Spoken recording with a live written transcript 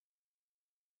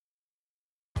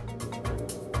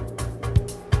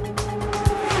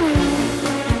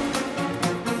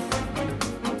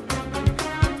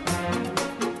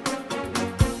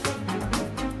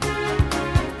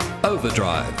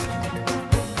Overdrive.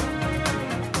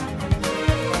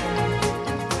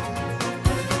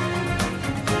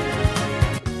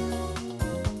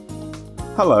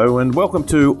 Hello and welcome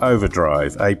to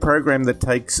Overdrive, a program that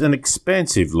takes an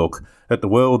expansive look at the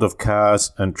world of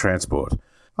cars and transport.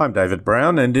 I'm David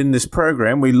Brown, and in this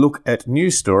program we look at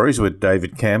news stories with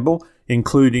David Campbell,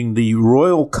 including the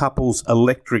royal couple's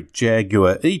electric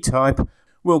Jaguar E-type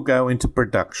will go into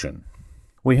production.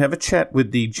 We have a chat with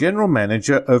the General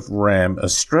Manager of Ram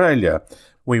Australia.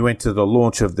 We went to the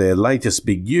launch of their latest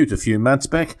big ute a few months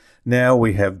back. Now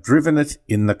we have driven it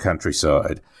in the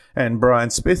countryside. And Brian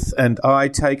Smith and I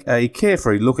take a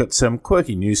carefree look at some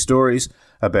quirky news stories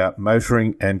about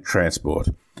motoring and transport.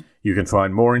 You can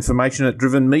find more information at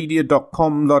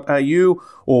drivenmedia.com.au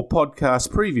or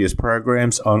podcast previous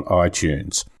programs on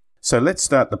iTunes. So let's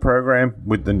start the program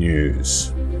with the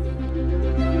news.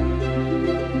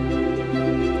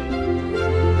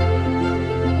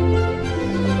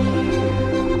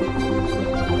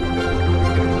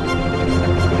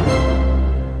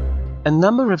 A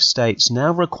number of states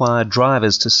now require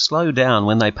drivers to slow down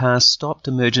when they pass stopped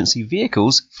emergency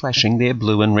vehicles flashing their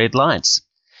blue and red lights.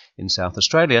 In South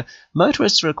Australia,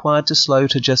 motorists are required to slow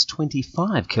to just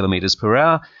 25 km per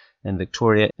hour, and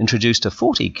Victoria introduced a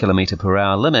 40 km per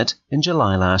hour limit in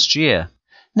July last year.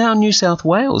 Now New South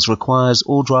Wales requires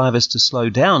all drivers to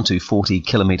slow down to 40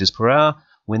 km per hour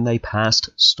when they pass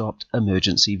stopped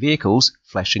emergency vehicles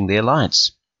flashing their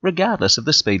lights, regardless of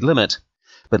the speed limit.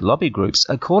 But lobby groups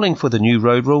are calling for the new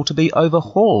road rule to be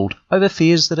overhauled over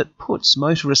fears that it puts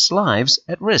motorists' lives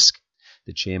at risk.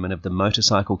 The chairman of the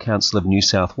Motorcycle Council of New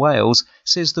South Wales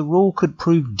says the rule could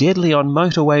prove deadly on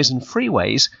motorways and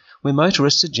freeways where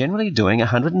motorists are generally doing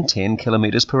 110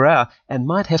 km per hour and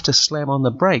might have to slam on the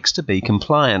brakes to be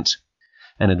compliant.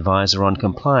 An advisor on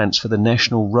compliance for the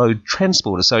National Road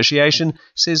Transport Association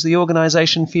says the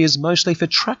organisation fears mostly for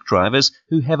truck drivers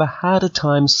who have a harder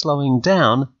time slowing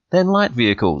down than light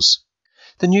vehicles.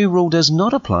 The new rule does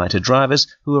not apply to drivers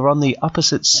who are on the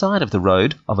opposite side of the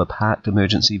road of a parked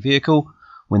emergency vehicle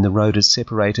when the road is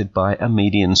separated by a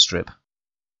median strip.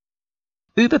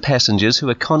 Uber passengers who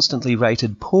are constantly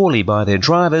rated poorly by their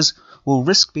drivers will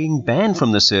risk being banned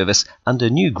from the service under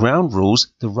new ground rules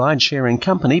the ride-sharing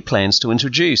company plans to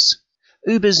introduce.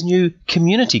 Uber's new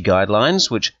community guidelines,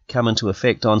 which come into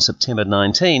effect on September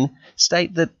 19,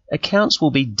 state that accounts will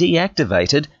be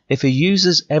deactivated if a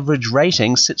user's average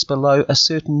rating sits below a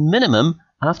certain minimum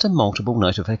after multiple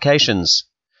notifications.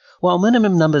 While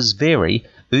minimum numbers vary,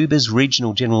 Uber's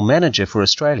Regional General Manager for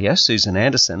Australia, Susan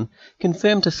Anderson,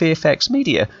 confirmed to Fairfax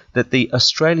Media that the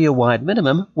Australia-wide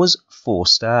minimum was 4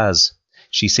 stars.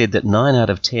 She said that 9 out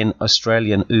of 10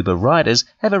 Australian Uber riders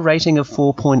have a rating of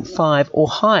 4.5 or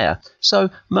higher, so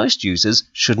most users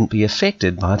shouldn't be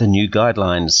affected by the new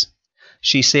guidelines.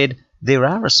 She said, "There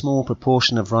are a small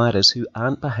proportion of riders who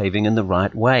aren't behaving in the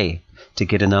right way. To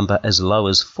get a number as low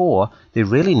as 4, there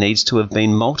really needs to have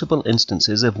been multiple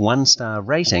instances of 1-star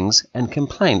ratings and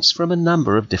complaints from a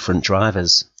number of different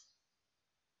drivers."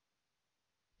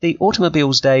 The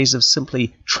automobile's days of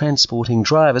simply transporting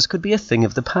drivers could be a thing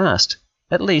of the past,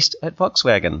 at least at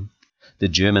Volkswagen. The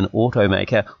German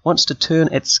automaker wants to turn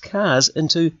its cars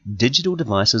into digital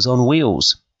devices on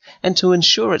wheels. And to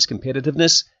ensure its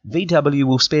competitiveness, VW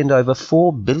will spend over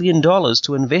 $4 billion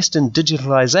to invest in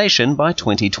digitalization by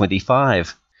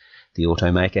 2025. The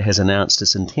automaker has announced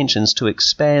its intentions to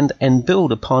expand and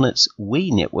build upon its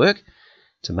WE network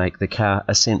to make the car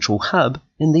a central hub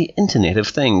in the Internet of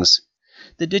Things.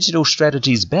 The digital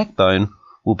strategy's backbone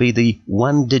will be the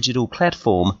One Digital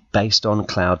platform based on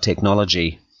cloud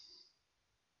technology.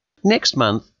 Next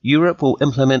month, Europe will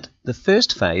implement the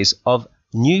first phase of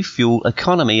new fuel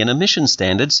economy and emission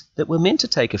standards that were meant to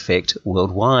take effect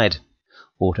worldwide.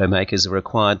 Automakers are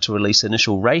required to release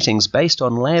initial ratings based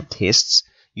on lab tests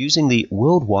using the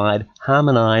Worldwide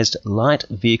Harmonized Light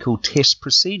Vehicle Test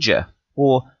Procedure,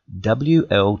 or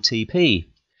WLTP,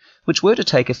 which were to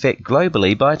take effect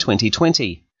globally by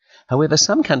 2020. However,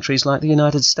 some countries like the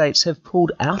United States have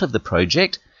pulled out of the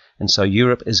project, and so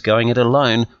Europe is going it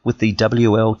alone with the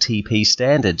WLTP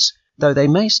standards, though they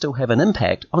may still have an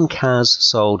impact on cars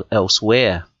sold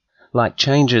elsewhere. Like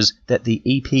changes that the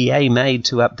EPA made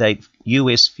to update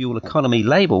US fuel economy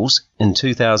labels in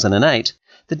 2008,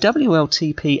 the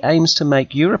WLTP aims to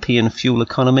make European fuel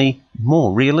economy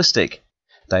more realistic.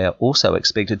 They are also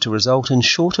expected to result in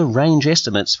shorter range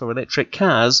estimates for electric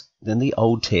cars than the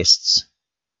old tests.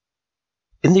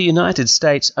 In the United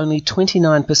States, only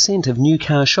 29% of new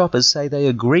car shoppers say they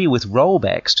agree with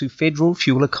rollbacks to federal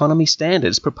fuel economy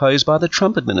standards proposed by the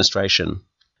Trump administration.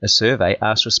 A survey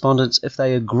asked respondents if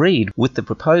they agreed with the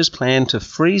proposed plan to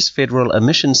freeze federal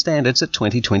emission standards at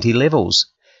 2020 levels.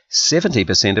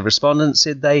 70% of respondents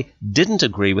said they didn't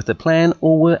agree with the plan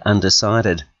or were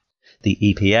undecided. The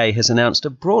EPA has announced a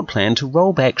broad plan to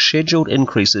roll back scheduled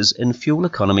increases in fuel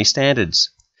economy standards.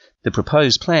 The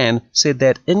proposed plan said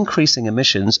that increasing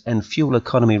emissions and fuel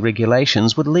economy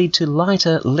regulations would lead to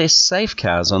lighter, less safe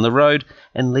cars on the road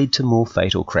and lead to more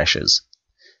fatal crashes.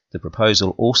 The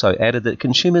proposal also added that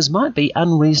consumers might be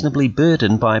unreasonably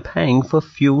burdened by paying for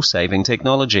fuel-saving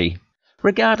technology.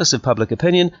 Regardless of public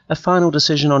opinion, a final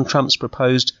decision on Trump's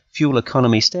proposed fuel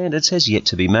economy standards has yet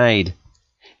to be made.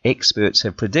 Experts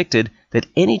have predicted that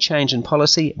any change in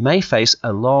policy may face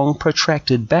a long,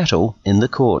 protracted battle in the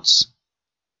courts.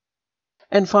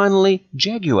 And finally,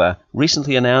 Jaguar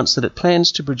recently announced that it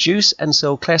plans to produce and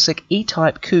sell classic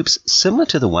E-type coupes similar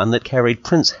to the one that carried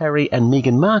Prince Harry and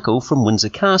Meghan Markle from Windsor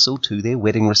Castle to their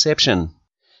wedding reception.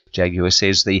 Jaguar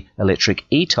says the electric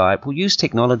E-type will use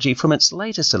technology from its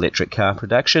latest electric car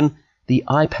production, the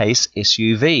I-Pace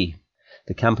SUV.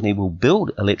 The company will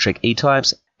build electric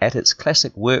E-types at its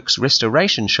Classic Works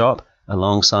restoration shop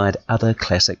alongside other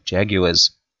classic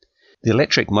Jaguars. The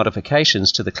electric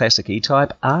modifications to the classic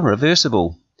E-type are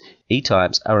reversible.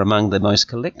 E-types are among the most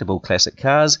collectible classic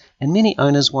cars, and many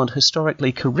owners want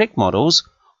historically correct models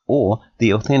or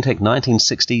the authentic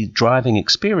 1960 driving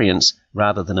experience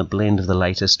rather than a blend of the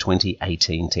latest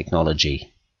 2018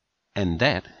 technology. And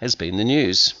that has been the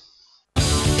news.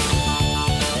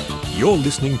 You're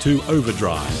listening to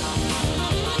Overdrive.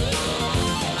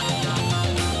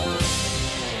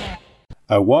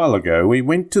 A while ago, we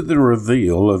went to the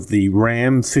reveal of the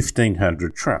Ram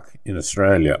 1500 truck in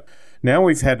Australia. Now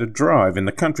we've had a drive in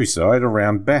the countryside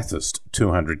around Bathurst,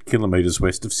 200 kilometres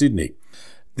west of Sydney.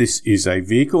 This is a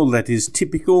vehicle that is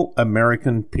typical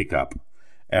American pickup.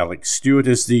 Alex Stewart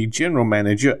is the General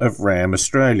Manager of Ram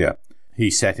Australia. He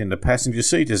sat in the passenger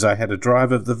seat as I had a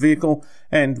drive of the vehicle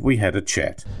and we had a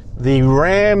chat. The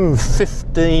Ram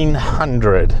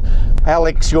 1500.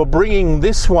 Alex, you're bringing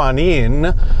this one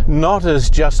in not as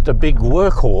just a big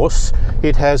workhorse.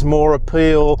 It has more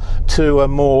appeal to a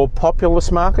more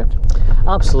populous market?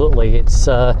 Absolutely. It's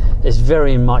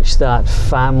very much that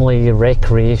family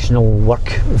recreational work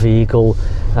vehicle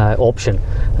option.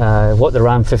 What the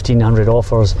Ram 1500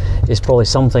 offers is probably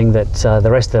something that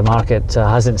the rest of the market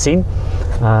hasn't seen.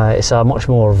 It's a much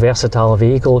more versatile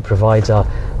vehicle. It provides a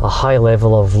high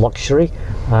level of luxury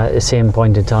at the same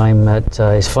point in time that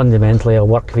is fundamentally a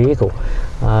work vehicle.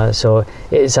 So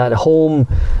it's at home,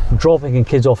 dropping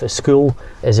kids off at school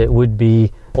as it would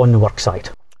be on the work site.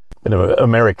 Bit of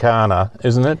Americana,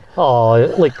 isn't it? Oh,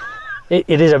 like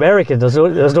it is American. There's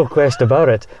no question about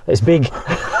it. It's big.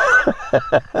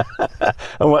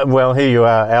 Well, here you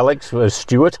are, Alex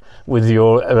Stewart, with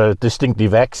your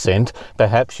distinctive accent.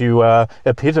 Perhaps you are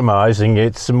epitomising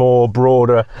its more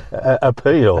broader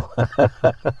appeal.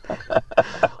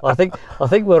 I think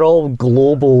we're all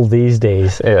global these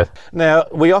days. Yeah. Now,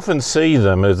 we often see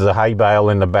them as the hay bale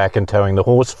in the back and towing the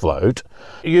horse float.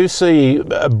 You see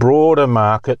broader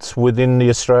markets within the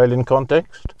Australian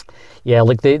context? Yeah,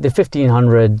 like the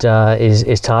 1500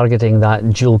 is targeting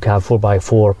that dual cab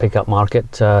 4x4 pickup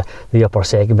market, the upper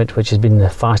segment, which has been the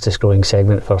fastest growing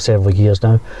segment for several years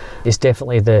now. It's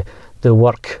definitely the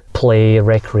work, play,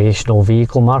 recreational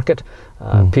vehicle market.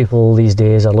 People these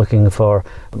days are looking for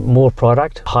more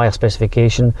product, higher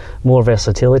specification, more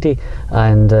versatility,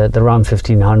 and the Ram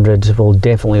 1500 will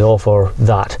definitely offer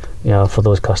that, for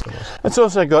those customers. It's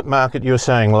also got market, you're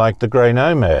saying, like the Grey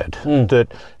Nomad, that,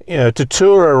 to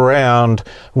tour around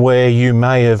where you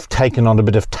may have taken on a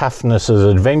bit of toughness as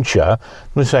adventure,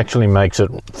 this actually makes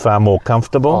it far more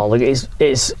comfortable. Oh, look,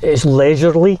 it's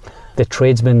leisurely. The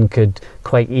tradesman could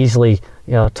quite easily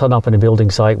turn up in a building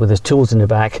site with his tools in the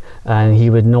back and he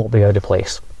would not be out of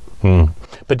place.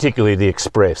 Particularly the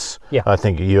Express. Yeah. I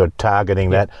think you're targeting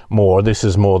that more. This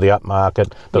is more the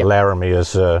upmarket. The Laramie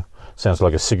is... sounds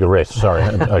like a cigarette. Sorry,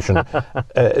 I shouldn't.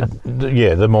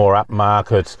 The more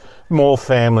upmarket, more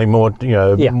family, more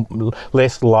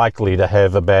less likely to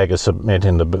have a bag of cement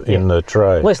in the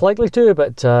tray. Less likely to,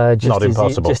 but not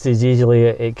impossible. Just as easily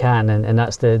it can, and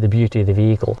that's the beauty of the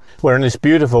vehicle. We're in this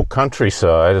beautiful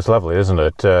countryside. It's lovely, isn't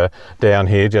it? Down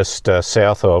here, just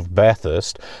south of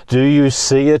Bathurst. Do you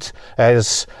see it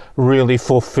as really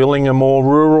fulfilling a more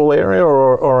rural area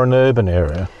or an urban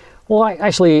area? Well,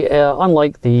 actually,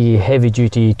 unlike the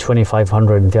heavy-duty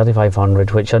 2500 and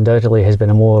 3500, which undoubtedly has been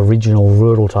a more regional,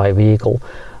 rural-type vehicle,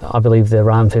 I believe the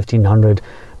Ram 1500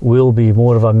 will be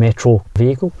more of a metro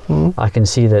vehicle. I can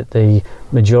see that the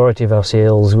majority of our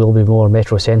sales will be more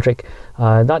metro-centric.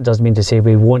 That does mean to say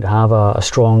we won't have a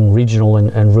strong regional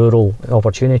and rural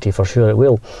opportunity, for sure it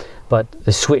will. But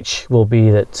the switch will be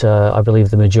that I believe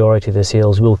the majority of the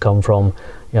sales will come from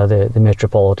the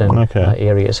metropolitan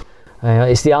areas.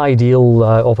 It's the ideal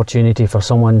opportunity for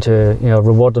someone to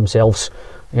reward themselves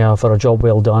for a job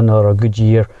well done or a good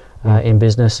year in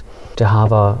business, to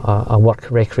have a work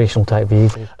recreational type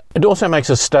vehicle. It also makes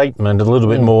a statement a little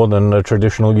bit more than a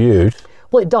traditional ute.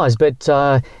 Well, it does, but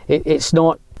it's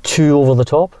not too over the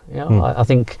top. I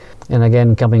think, and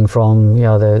again, coming from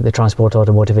the transport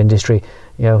automotive industry,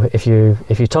 if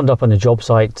you turned up on a job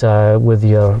site with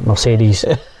your Mercedes,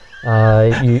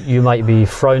 you might be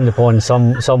frowned upon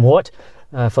somewhat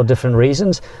for different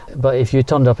reasons. But if you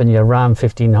turned up in your Ram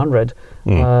 1500,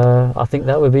 I think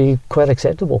that would be quite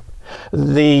acceptable.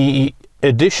 The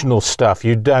additional stuff,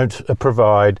 you don't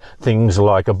provide things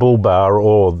like a bull bar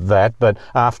or that, but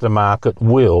aftermarket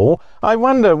will. I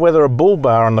wonder whether a bull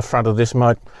bar on the front of this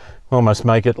might almost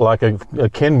make it like a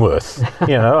Kenworth.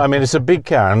 I mean, it's a big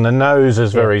car and the nose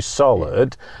is very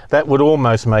solid. That would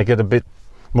almost make it a bit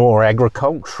more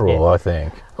agricultural, I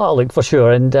think. Oh, look, for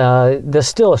sure. And there's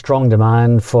still a strong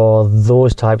demand for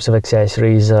those types of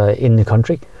accessories in the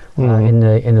country, in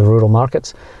the rural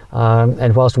markets.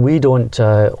 And whilst we don't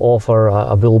offer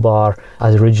a bull bar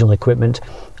as original equipment,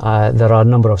 there are a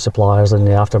number of suppliers in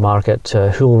the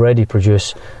aftermarket who already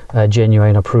produce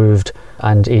genuine approved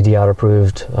and ADR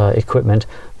approved equipment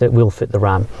that will fit the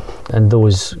Ram, and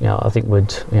those I think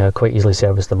would quite easily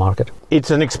service the market.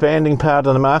 It's an expanding part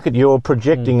of the market. You're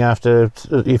projecting after,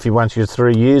 once you're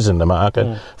 3 years in the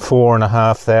market,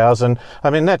 4,500. I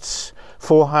mean, that's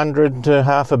 $400 to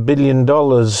 $500 million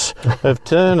of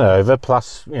turnover,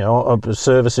 plus of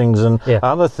servicings and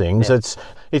other things.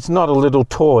 It's not a little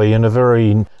toy in a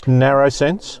very narrow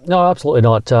sense. No, absolutely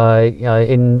not.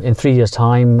 In 3 years'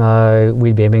 time,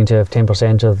 we'd be aiming to have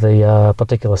 10% of the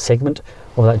particular segment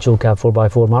of that dual cab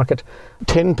 4x4 market.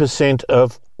 10%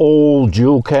 of all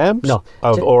dual cabs? No,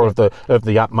 of the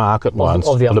upmarket ones,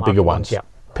 of the bigger ones. Yeah.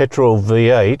 Petrol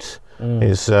V8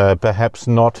 is perhaps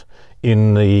not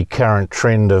in the current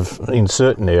trend in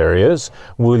certain areas.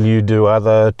 Will you do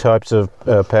other types of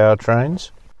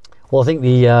powertrains? Well, I think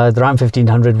the Ram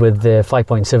 1500 with the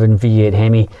 5.7 V8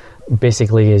 Hemi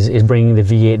basically is bringing the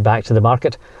V8 back to the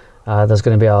market. There's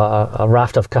going to be a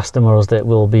raft of customers that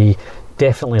will be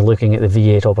definitely looking at the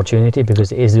V8 opportunity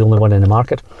because it is the only one in the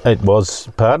market. It was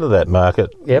part of that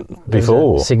market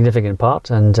before. A significant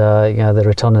part, and the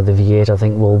return of the V8 I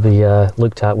think will be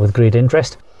looked at with great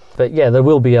interest. But there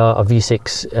will be a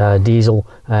V6 diesel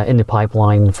in the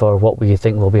pipeline for what we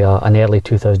think will be an early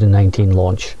 2019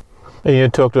 launch. You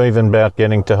talked even about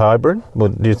getting to hybrid.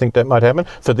 Do you think that might happen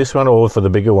for this one or for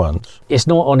the bigger ones? It's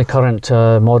not on the current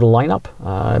model lineup,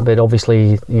 but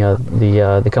obviously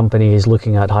the company is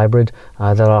looking at hybrid.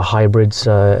 There are hybrids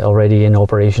already in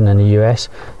operation in the US,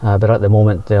 but at the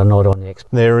moment they are not on the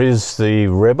export. There is the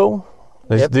Rebel.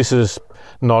 This is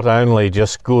not only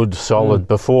just good, solid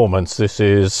performance. This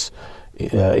is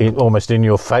almost in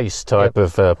your face type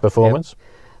of performance.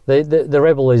 The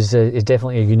Rebel is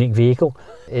definitely a unique vehicle.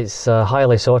 It's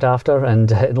highly sought after,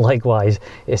 and likewise,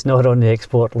 it's not on the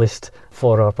export list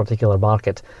for a particular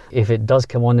market. If it does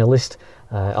come on the list,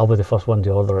 I'll be the first one to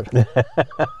order it.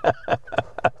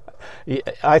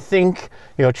 I think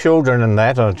your children and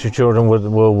your children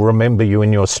will remember you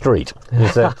in your street.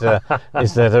 Is that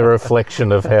a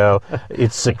reflection of how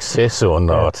its success or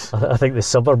not? I think the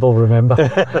suburb will remember.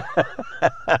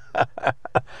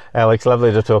 Alex,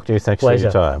 lovely to talk to you. Thanks for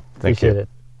your time. Appreciate it.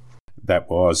 That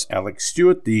was Alex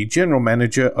Stewart, the General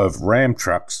Manager of Ram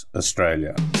Trucks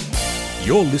Australia.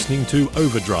 You're listening to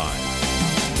Overdrive.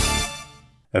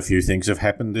 A few things have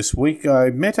happened this week.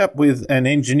 I met up with an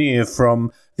engineer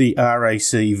from the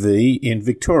RACV in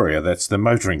Victoria. That's the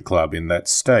motoring club in that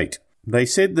state. They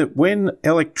said that when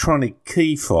electronic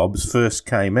key fobs first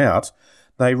came out,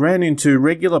 they ran into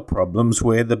regular problems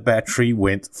where the battery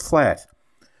went flat.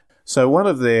 So one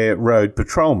of their road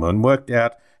patrolmen worked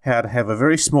out how to have a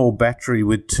very small battery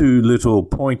with two little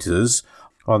pointers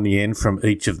on the end from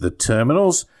each of the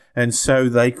terminals, and so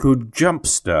they could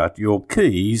jumpstart your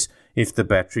keys if the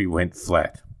battery went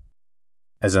flat.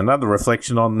 As another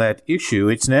reflection on that issue,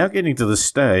 it's now getting to the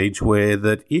stage where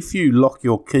that if you lock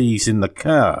your keys in the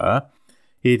car,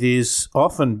 it is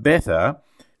often better,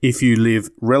 if you live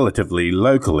relatively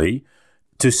locally,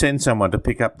 to send someone to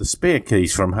pick up the spare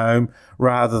keys from home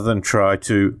rather than try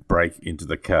to break into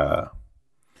the car.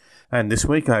 And this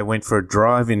week I went for a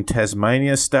drive in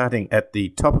Tasmania, starting at the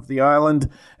top of the island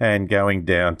and going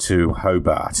down to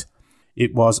Hobart.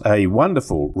 It was a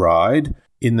wonderful ride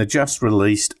in the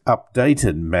just-released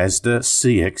updated Mazda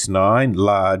CX-9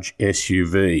 large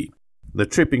SUV. The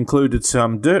trip included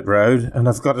some dirt road, and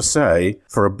I've got to say,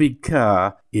 for a big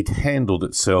car, it handled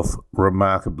itself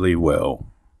remarkably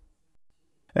well.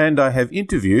 And I have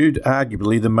interviewed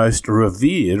arguably the most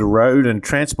revered road and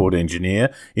transport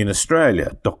engineer in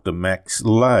Australia, Dr. Max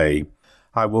Ley.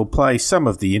 I will play some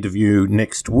of the interview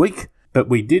next week, but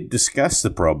we did discuss the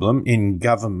problem in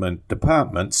government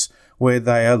departments where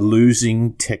they are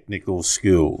losing technical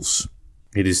skills.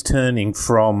 It is turning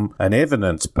from an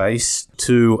evidence base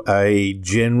to a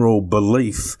general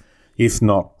belief, if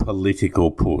not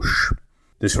political push.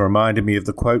 This reminded me of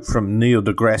the quote from Neil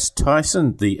deGrasse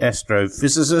Tyson, the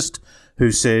astrophysicist, who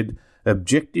said,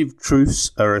 "Objective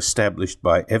truths are established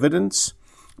by evidence,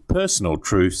 personal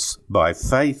truths by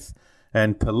faith,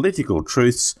 and political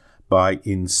truths by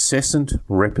incessant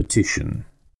repetition."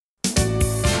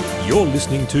 You're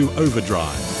listening to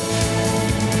Overdrive.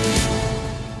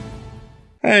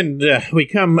 And we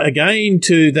come again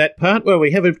to that part where we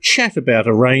have a chat about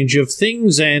a range of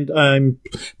things, and I'm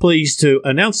pleased to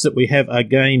announce that we have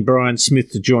again Brian Smith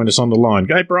to join us on the line.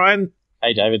 Go, Brian.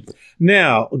 Hey, David.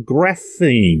 Now,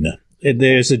 graphene.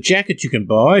 There's a jacket you can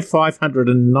buy,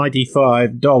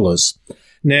 $595.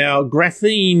 Now,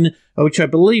 graphene, which I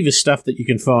believe is stuff that you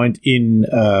can find in,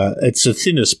 it's the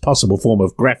thinnest possible form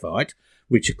of graphite,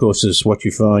 which, of course, is what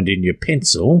you find in your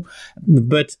pencil.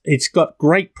 But it's got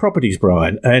great properties,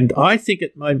 Brian, and I think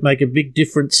it might make a big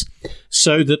difference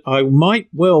so that I might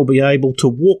well be able to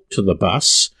walk to the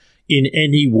bus in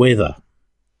any weather.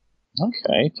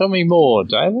 Okay, tell me more,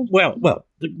 David. Well,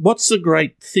 what's the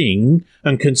great thing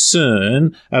and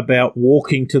concern about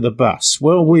walking to the bus?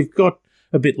 Well, we've got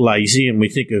a bit lazy and we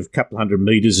think of a couple hundred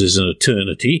metres as an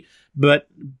eternity, but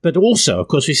also, of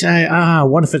course, we say,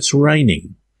 what if it's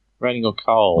raining? Raining or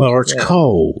cold. Or it's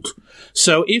cold.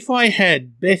 So if I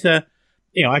had better,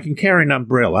 I can carry an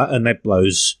umbrella and that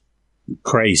blows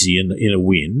crazy in a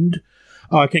wind.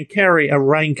 I can carry a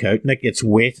raincoat and that gets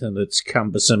wet and it's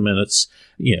cumbersome and it's,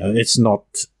 it's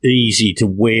not easy to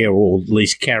wear or at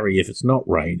least carry if it's not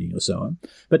raining or so on.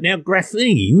 But now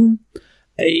graphene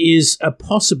is a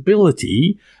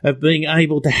possibility of being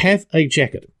able to have a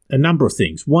jacket. A number of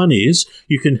things. One is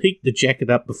you can heat the jacket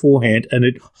up beforehand and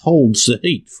it holds the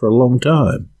heat for a long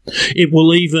time. It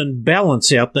will even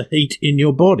balance out the heat in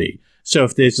your body. So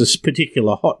if there's this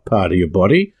particular hot part of your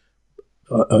body,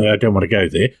 I don't want to go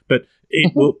there, but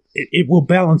it will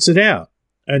balance it out.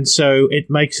 And so it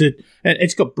makes it, and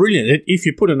it's got brilliant, if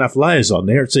you put enough layers on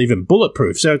there, it's even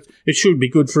bulletproof. So it should be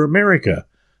good for America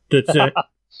that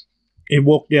it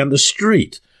walk down the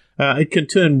street. It can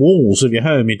turn walls of your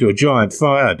home into a giant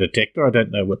fire detector. I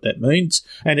don't know what that means.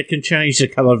 And it can change the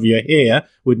colour of your hair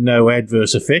with no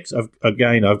adverse effects. I've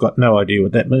got no idea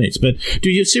what that means. But do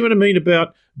you see what I mean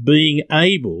about being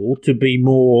able to be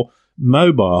more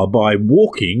mobile by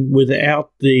walking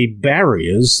without the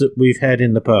barriers that we've had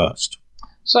in the past?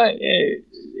 So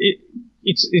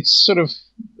it's sort of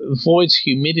avoids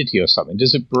humidity or something.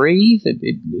 Does it breathe?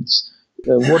 It's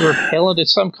water repellent.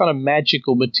 It's some kind of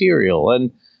magical material.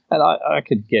 And I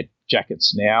could get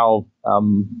jackets now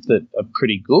that are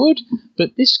pretty good,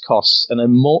 but this costs an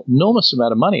enormous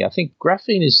amount of money. I think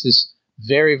graphene is this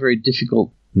very, very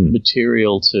difficult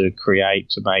material to create,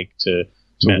 to make, to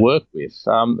work with.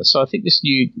 So I think this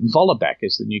new Rollback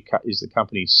is the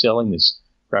company selling this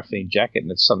graphene jacket,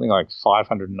 and it's something like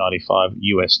 $595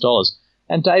 US.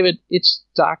 And David, it's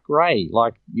dark grey,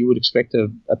 like you would expect a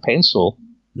pencil.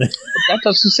 But that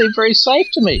doesn't seem very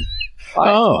safe to me.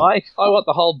 I want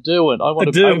the whole doing. I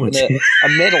want to open a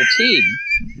metal tin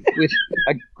with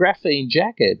a graphene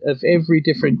jacket of every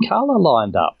different colour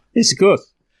lined up. It's good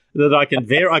that I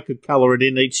could colour it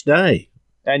in each day.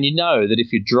 And you know that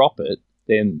if you drop it,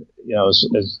 then as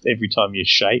every time you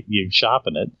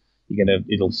sharpen it,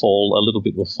 it'll fall. A little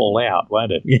bit will fall out,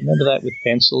 won't it? Yeah. Remember that with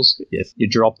pencils? Yes. You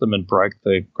dropped them and broke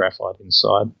the graphite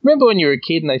inside. Remember when you were a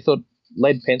kid and they thought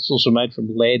lead pencils were made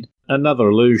from lead? Another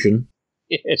illusion.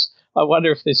 Yes. I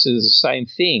wonder if this is the same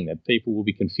thing, that people will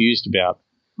be confused about,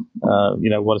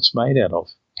 what it's made out of.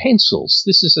 Pencils.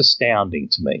 This is astounding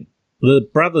to me. The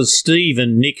brothers Steve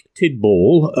and Nick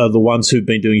Tidball are the ones who've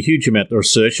been doing a huge amount of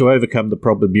research to overcome the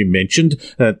problem you mentioned.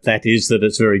 That is that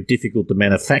it's very difficult to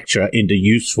manufacture into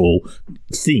useful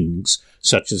things,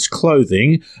 such as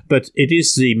clothing, but it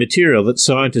is the material that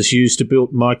scientists used to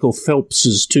build Michael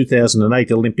Phelps's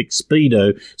 2008 Olympic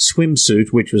Speedo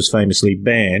swimsuit, which was famously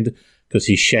banned because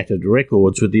he shattered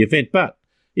records with the event. But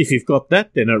if you've got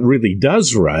that, then it really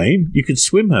does rain. You could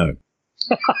swim home.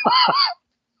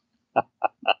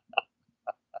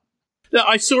 Now,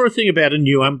 I saw a thing about a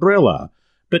new umbrella,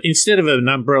 but instead of an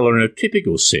umbrella in a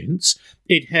typical sense,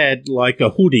 it had like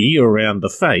a hoodie around the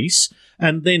face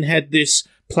and then had this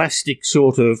plastic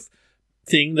sort of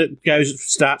thing that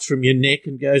starts from your neck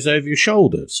and goes over your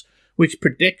shoulders, which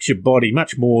protects your body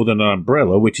much more than an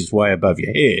umbrella, which is way above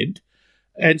your head.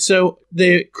 And so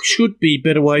there should be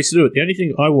better ways to do it. The only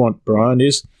thing I want, Brian,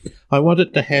 is I want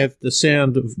it to have the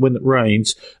sound of, when it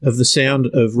rains, of the sound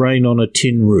of rain on a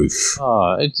tin roof.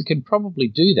 Oh, it can probably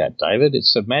do that, David.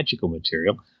 It's a magical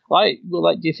material.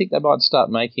 Do you think they might start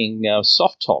making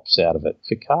soft tops out of it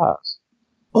for cars?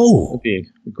 Oh. That'd be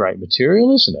a great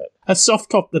material, isn't it? A soft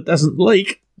top that doesn't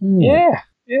leak. Mm.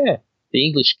 Yeah. The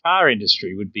English car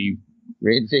industry would be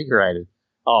reinvigorated.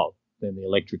 Oh, then the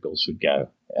electricals would go.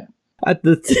 Yeah.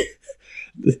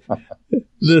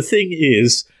 The thing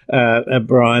is,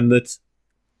 Brian, that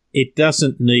it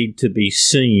doesn't need to be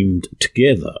seamed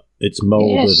together. It's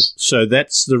moulded. Yes. So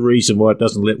that's the reason why it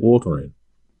doesn't let water in.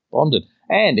 Bonded.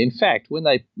 And, in fact, when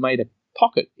they made a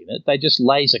pocket in it, they just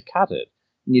laser cut it.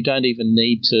 And you don't even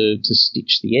need to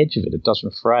stitch the edge of it. It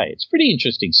doesn't fray. It's pretty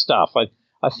interesting stuff.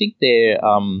 I think they're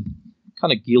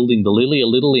kind of gilding the lily a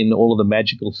little in all of the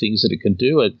magical things that it can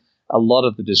do. A lot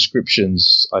of the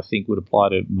descriptions, I think, would apply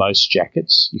to most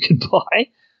jackets you can buy.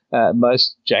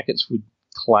 Most jackets would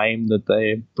claim that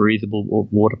they're breathable or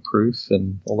waterproof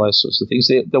and all those sorts of things.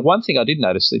 The one thing I did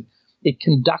notice, that it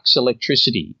conducts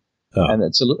electricity, and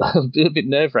it's a bit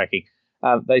nerve-wracking.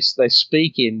 They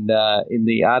speak in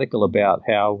the article about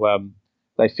how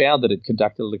they found that it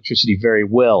conducted electricity very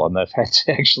well, and they've had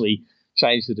to actually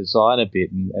change the design a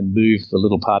bit and move the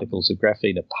little particles of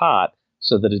graphene apart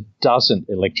so that it doesn't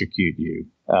electrocute you.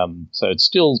 So it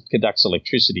still conducts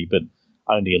electricity, but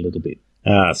only a little bit.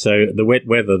 So the wet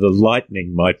weather, the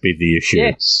lightning might be the issue.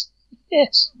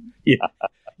 Yes. Yeah.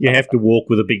 You have to walk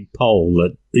with a big pole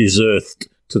that is earthed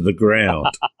to the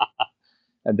ground.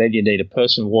 And then you need a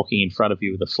person walking in front of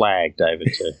you with a flag,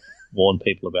 David, to warn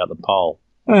people about the pole.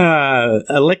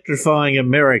 Electrifying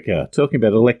America. Talking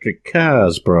about electric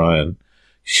cars, Brian.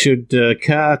 Should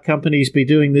car companies be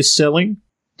doing this selling?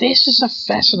 This is a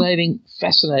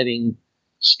fascinating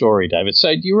story, David.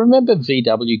 So do you remember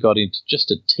VW got into just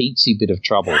a teensy bit of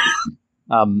trouble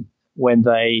when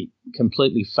they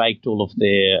completely faked all of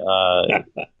their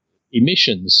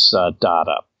emissions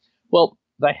data? Well,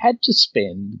 they had to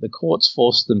the courts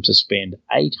forced them to spend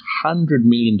 $800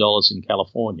 million in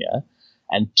California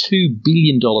and $2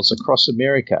 billion across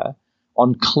America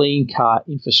on clean car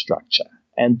infrastructure.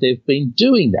 And they've been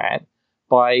doing that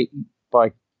by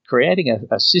creating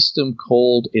a system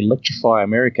called Electrify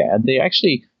America. And they're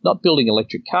actually not building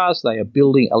electric cars, they are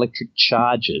building electric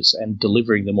chargers and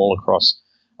delivering them all across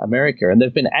America. And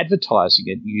they've been advertising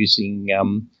it using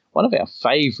one of our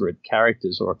favourite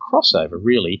characters, or a crossover,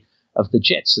 really, of the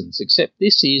Jetsons, except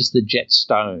this is the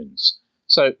Jetstones.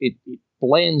 So it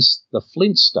blends the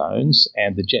Flintstones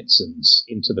and the Jetsons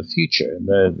into the future.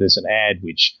 And there's an ad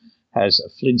which has a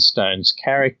Flintstones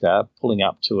character pulling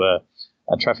up to a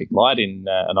traffic light in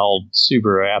an old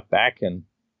Subaru Outback, and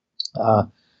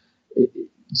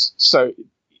so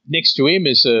next to him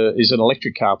is an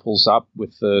electric car pulls up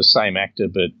with the same actor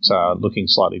but looking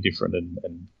slightly different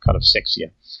and kind of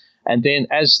sexier. And then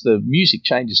as the music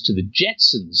changes to the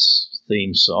Jetsons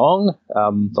theme song,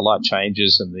 the light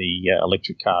changes and the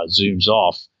electric car zooms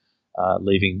off,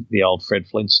 leaving the old Fred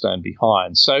Flintstone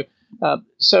behind. So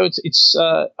it's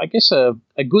I guess a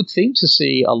good thing to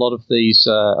see a lot of these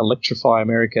Electrify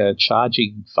America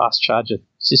fast charger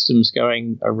systems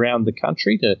going around the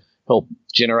country to help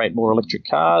generate more electric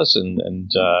cars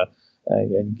and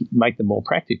make them more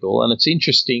practical. And it's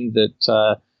interesting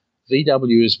that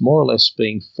VW is more or less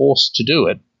being forced to do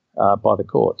it by the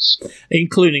courts.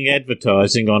 Including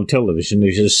advertising on television,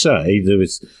 as you say,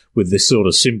 with this sort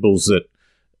of symbols that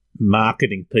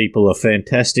marketing people are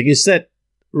fantastic. Is that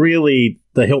really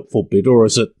the helpful bit, or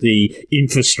is it the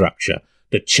infrastructure,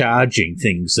 the charging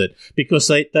things because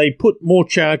they put more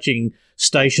charging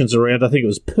stations around? I think it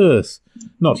was Perth,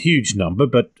 not a huge number,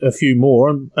 but a few more,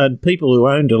 and people who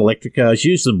owned electric cars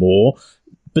used them more,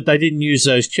 but they didn't use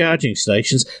those charging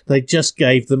stations. They just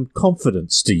gave them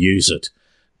confidence to use it.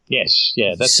 Yes,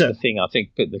 yeah, that's the thing. I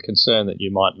think the concern that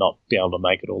you might not be able to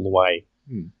make it all the way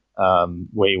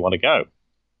where you want to go.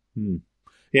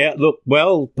 Yeah, look,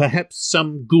 well, perhaps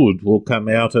some good will come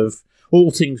out of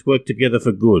all things work together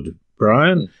for good,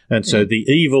 Brian. And so the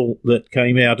evil that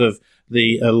came out of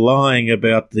the lying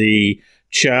about the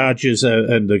chargers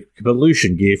and the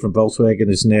pollution gear from Volkswagen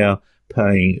is now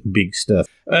paying big stuff.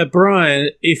 Brian,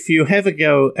 if you have a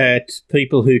go at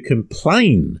people who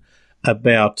complain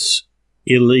about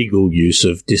illegal use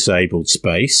of disabled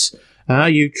space, Are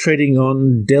you treading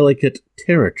on delicate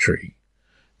territory?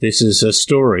 This is a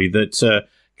story that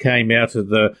came out of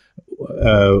the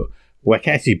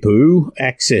Wakatipu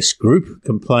Access Group,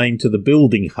 complained to the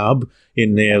building hub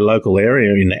in their local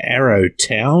area in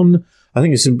Arrowtown. I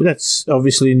think that's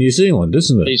obviously in New Zealand,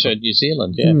 isn't it? These are New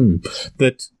Zealand, yeah.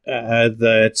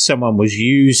 That someone was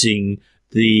using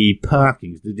the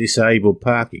disabled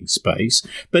parking space,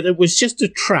 but it was just a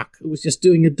truck. It was just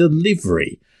doing a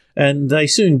delivery, and they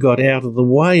soon got out of the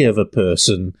way of a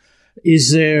person.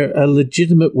 Is there a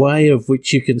legitimate way of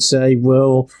which you can say,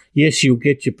 well, yes, you'll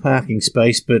get your parking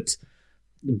space, but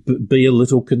be a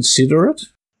little considerate?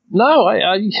 No,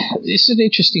 it's an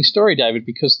interesting story, David,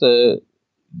 because the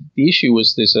issue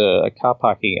was there's a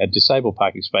disabled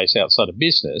parking space outside a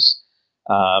business,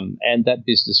 and that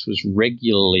business was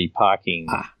regularly parking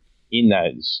in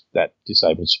that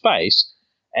disabled space,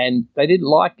 and they didn't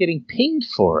like getting pinged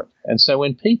for it. And so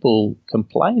when people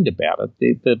complained about it,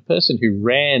 the person who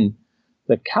ran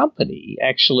the company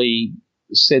actually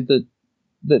said that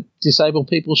disabled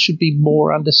people should be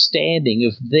more understanding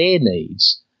of their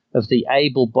needs, of the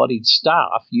able-bodied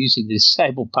staff using the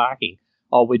disabled parking.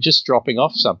 Oh, we're just dropping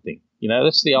off something.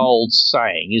 That's the old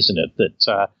saying, isn't it?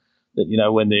 That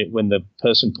when the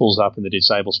person pulls up in the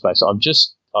disabled space, I'm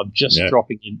just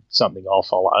dropping something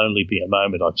off. I'll only be a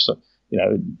moment.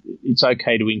 It's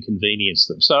okay to inconvenience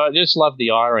them. So I just love the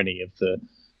irony of the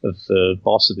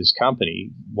boss of this company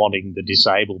wanting the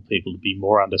disabled people to be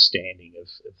more understanding of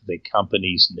their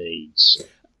company's needs.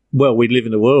 Well, we live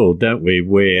in a world, don't we,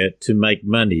 where to make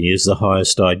money is the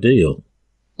highest ideal.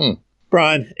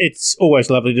 Brian, it's always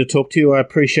lovely to talk to you. I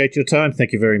appreciate your time.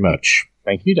 Thank you very much.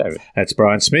 Thank you, David. That's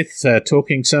Brian Smith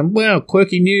talking some,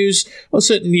 quirky news, or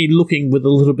certainly looking with a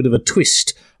little bit of a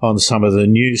twist on some of the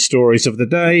news stories of the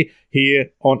day here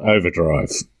on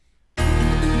Overdrive.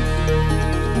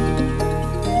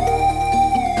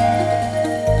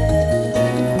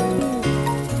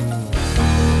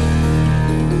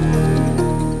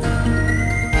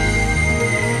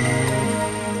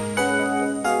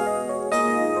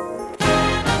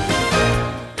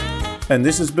 And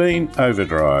this has been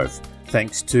Overdrive.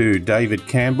 Thanks to David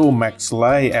Campbell, Max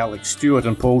Lay, Alex Stewart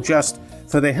and Paul Just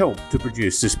for their help to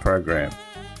produce this program.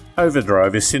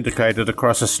 Overdrive is syndicated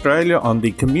across Australia on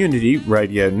the Community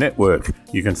Radio Network.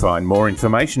 You can find more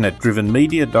information at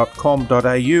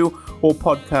drivenmedia.com.au or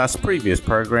podcast previous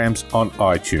programs on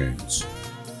iTunes.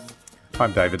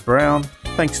 I'm David Brown.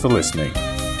 Thanks for listening.